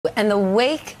in the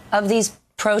wake of these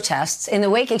protests, in the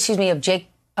wake, of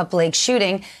Jacob Blake's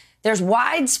shooting, there's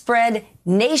widespread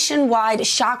nationwide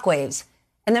shockwaves.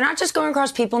 And they're not just going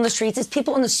across people in the streets, it's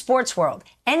people in the sports world.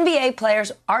 NBA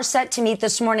players are set to meet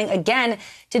this morning again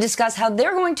to discuss how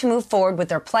they're going to move forward with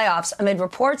their playoffs amid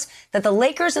reports that the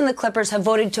Lakers and the Clippers have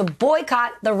voted to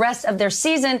boycott the rest of their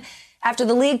season after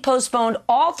the league postponed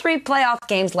all 3 playoff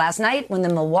games last night when the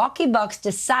Milwaukee Bucks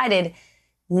decided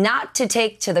not to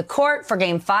take to the court for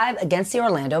Game 5 against the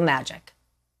Orlando Magic.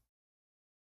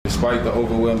 Despite the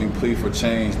overwhelming plea for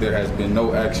change, there has been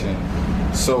no action.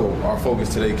 So our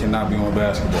focus today cannot be on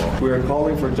basketball. We are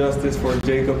calling for justice for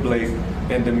Jacob Blake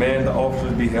and demand the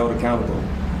officers be held accountable.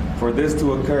 For this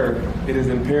to occur, it is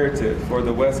imperative for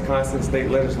the Wisconsin State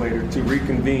Legislature to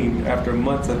reconvene after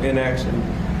months of inaction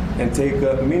and take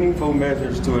up meaningful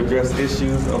measures to address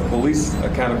issues of police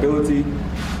accountability,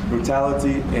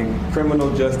 brutality, and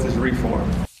criminal justice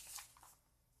reform.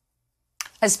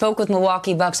 I spoke with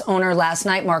Milwaukee Bucks owner last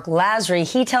night, Mark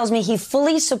Lasry. He tells me he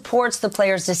fully supports the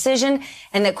players' decision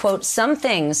and that, quote, some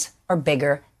things are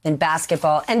bigger than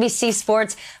basketball. NBC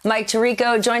Sports' Mike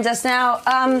Tirico joins us now.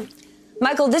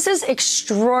 Michael, this is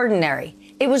extraordinary.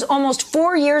 It was almost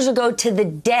 4 years ago to the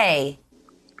day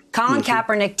Colin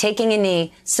Kaepernick taking a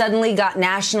knee suddenly got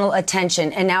national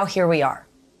attention, and now here we are.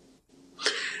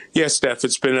 Yes, Steph,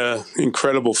 it's been an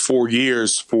incredible 4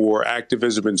 years for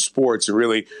activism in sports. And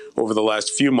really, over the last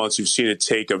few months, you've seen it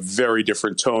take a very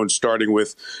different tone, starting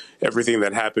with everything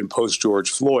that happened post-George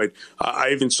Floyd. I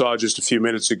even saw just a few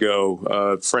minutes ago,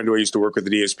 a friend who I used to work with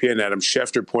at ESPN, Adam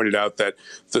Schefter, pointed out that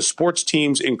the sports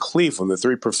teams in Cleveland, the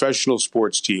 3 professional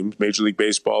sports teams, Major League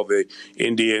Baseball, the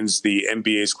Indians, the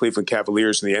NBA's Cleveland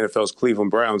Cavaliers, and the NFL's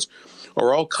Cleveland Browns,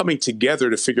 are all coming together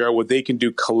to figure out what they can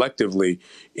do collectively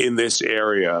in this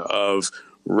area of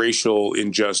racial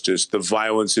injustice, the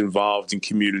violence involved in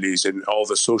communities, and all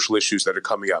the social issues that are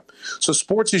coming up. So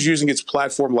sports is using its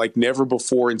platform like never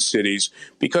before in cities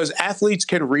because athletes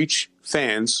can reach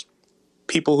fans,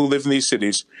 people who live in these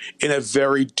cities, in a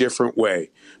very different way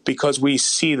because we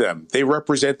see them. They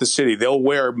represent the city. They'll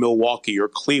wear Milwaukee or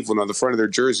Cleveland on the front of their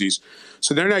jerseys.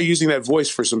 So they're now using that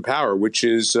voice for some power, which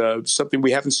is something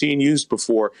we haven't seen used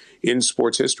before in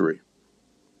sports history.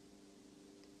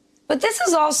 But this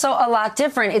is also a lot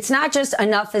different. It's not just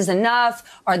enough is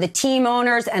enough. Are the team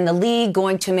owners and the league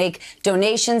going to make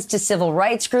donations to civil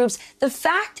rights groups? The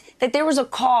fact that there was a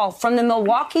call from the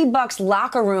Milwaukee Bucks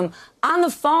locker room on the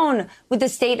phone with the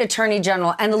state attorney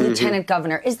general and the lieutenant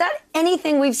governor. Is that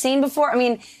anything we've seen before? I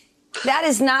mean, that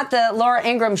is not the Laura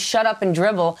Ingraham shut up and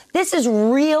dribble. This is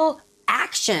real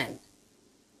action.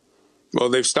 Well,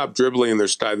 they've stopped dribbling and they're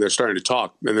starting to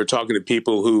talk, and they're talking to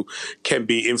people who can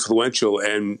be influential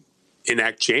and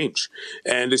enact change.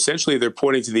 And essentially, they're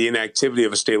pointing to the inactivity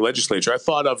of a state legislature. I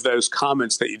thought of those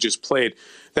comments that you just played.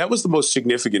 That was the most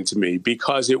significant to me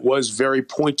because it was very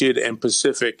pointed and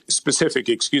specific,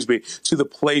 to the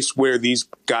place where these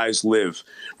guys live.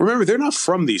 Remember, they're not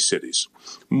from these cities.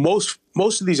 Most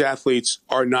of these athletes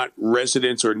are not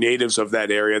residents or natives of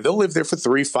that area. They'll live there for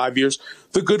 3-5 years.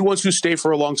 The good ones who stay for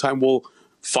a long time will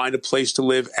find a place to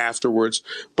live afterwards.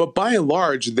 But by and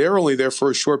large, they're only there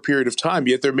for a short period of time,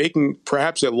 yet they're making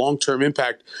perhaps a long-term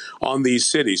impact on these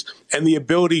cities. And the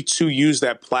ability to use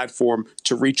that platform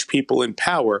to reach people in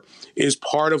power is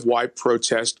part of why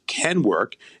protest can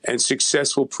work, and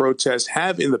successful protests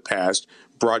have in the past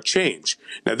brought change.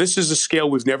 Now, this is a scale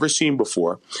we've never seen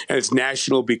before, and it's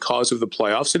national because of the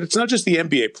playoffs. And it's not just the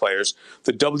NBA players,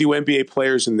 the WNBA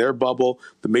players in their bubble,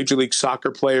 the Major League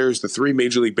Soccer players, the 3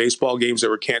 Major League Baseball games that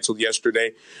were canceled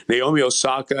yesterday. Naomi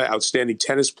Osaka, outstanding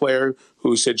tennis player,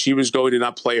 who said she was going to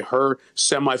not play her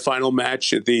semifinal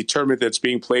match at the tournament that's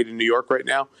being played in New York right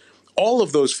now. All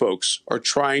of those folks are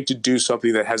trying to do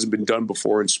something that hasn't been done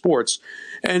before in sports.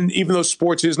 And even though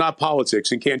sports is not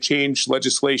politics and can't change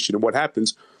legislation and what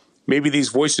happens, maybe these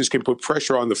voices can put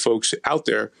pressure on the folks out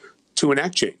there to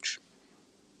enact change.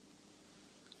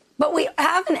 But we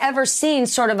haven't ever seen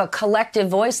sort of a collective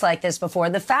voice like this before.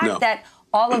 The fact that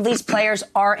all of these players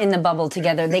are in the bubble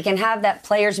together. They can have that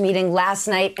players meeting last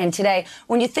night and today.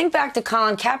 When you think back to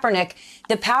Colin Kaepernick,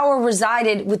 the power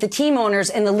resided with the team owners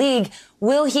in the league.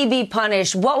 Will he be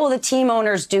punished? What will the team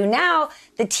owners do? Now,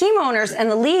 the team owners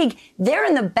and the league, they're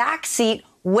in the back seat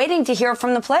waiting to hear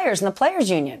from the players and the players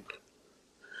union.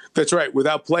 That's right.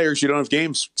 Without players, you don't have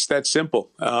games. It's that simple.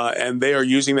 And they are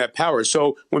using that power.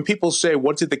 So when people say,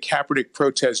 what did the Kaepernick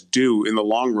protest do in the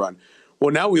long run?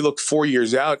 Well, now we look 4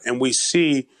 years out and we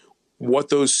see what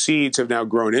those seeds have now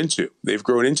grown into. They've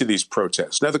grown into these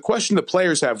protests. Now, the question the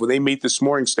players have when they meet this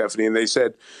morning, Stephanie, and they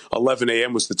said 11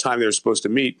 a.m. was the time they were supposed to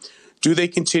meet, do they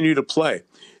continue to play?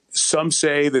 Some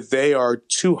say that they are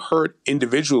too hurt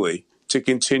individually to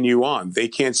continue on. They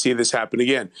can't see this happen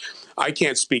again. I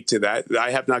can't speak to that.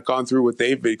 I have not gone through what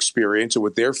they've experienced or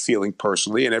what they're feeling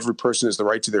personally, and every person has the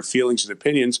right to their feelings and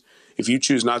opinions. If you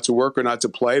choose not to work or not to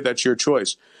play, that's your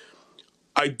choice.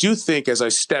 I do think as I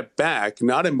step back,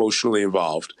 not emotionally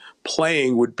involved,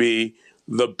 playing would be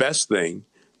the best thing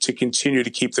to continue to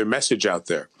keep their message out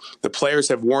there. The players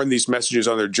have worn these messages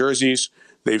on their jerseys.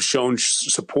 They've shown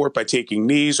support by taking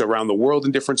knees around the world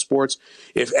in different sports.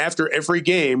 If after every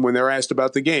game, when they're asked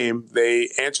about the game, they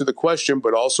answer the question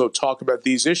but also talk about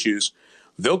these issues,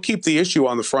 they'll keep the issue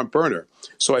on the front burner.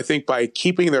 So I think by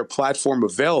keeping their platform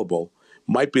available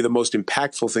might be the most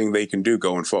impactful thing they can do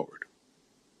going forward.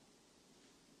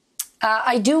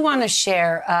 I do want to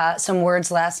share some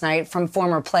words last night from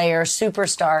former player,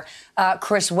 superstar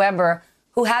Chris Webber,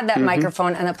 who had that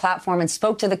microphone and a platform and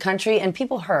spoke to the country, and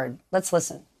people heard. Let's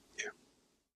listen.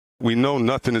 We know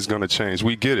nothing is going to change.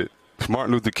 We get it. If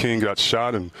Martin Luther King got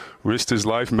shot and risked his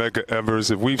life, Medgar Evers,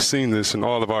 if we've seen this and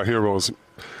all of our heroes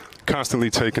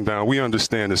constantly taken down, we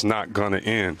understand it's not going to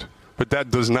end. But that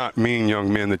does not mean,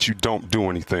 young men, that you don't do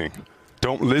anything.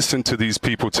 Don't listen to these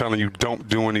people telling you don't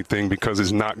do anything because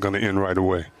it's not going to end right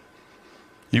away.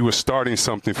 You are starting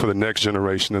something for the next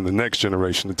generation and the next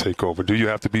generation to take over. Do you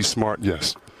have to be smart?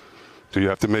 Yes. Do you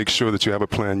have to make sure that you have a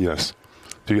plan? Yes.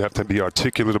 Do you have to be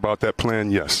articulate about that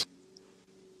plan? Yes.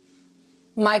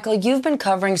 Michael, you've been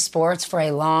covering sports for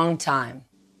a long time.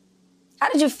 How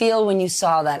did you feel when you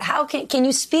saw that? How can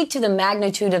you speak to the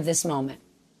magnitude of this moment?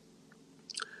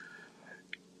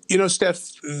 You know,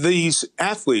 Steph, these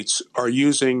athletes are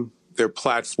using their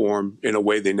platform in a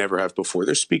way they never have before.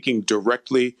 They're speaking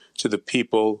directly to the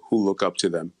people who look up to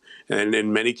them. And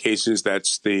in many cases,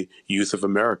 that's the youth of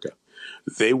America.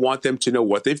 They want them to know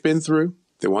what they've been through.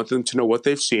 They want them to know what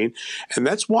they've seen. And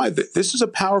that's why this is a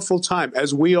powerful time.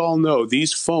 As we all know,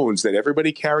 these phones that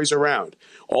everybody carries around,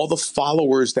 all the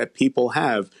followers that people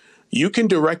have, you can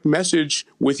direct message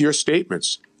with your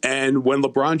statements. And when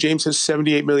LeBron James has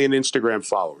 78 million Instagram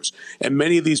followers, and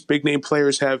many of these big name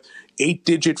players have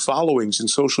 8-digit followings in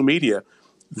social media,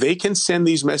 they can send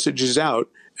these messages out.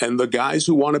 And the guys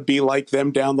who want to be like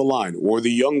them down the line, or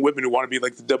the young women who want to be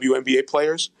like the WNBA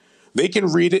players, they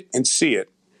can read it and see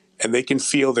it, and they can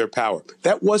feel their power.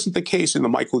 That wasn't the case in the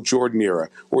Michael Jordan era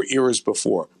or eras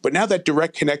before. But now that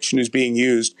direct connection is being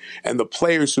used, and the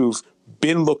players who've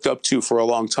been looked up to for a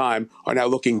long time are now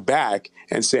looking back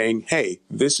and saying, hey,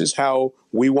 this is how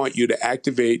we want you to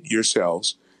activate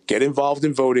yourselves, get involved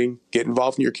in voting, get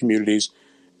involved in your communities,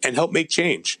 and help make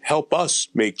change, help us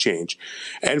make change.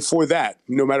 And for that,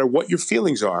 no matter what your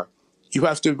feelings are, you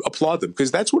have to applaud them,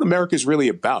 because that's what America is really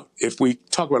about. If we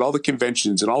talk about all the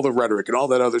conventions and all the rhetoric and all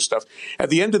that other stuff, at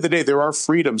the end of the day, there are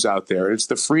freedoms out there. It's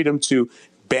the freedom to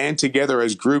band together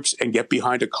as groups and get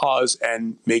behind a cause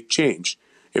and make change.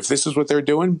 If this is what they're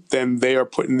doing, then they are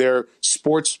putting their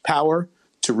sports power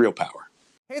to real power.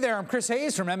 Hey there, I'm Chris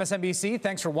Hayes from MSNBC.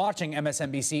 Thanks for watching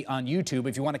MSNBC on YouTube.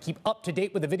 If you want to keep up to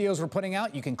date with the videos we're putting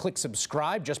out, you can click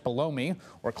subscribe just below me,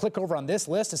 or click over on this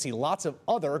list to see lots of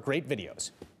other great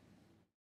videos.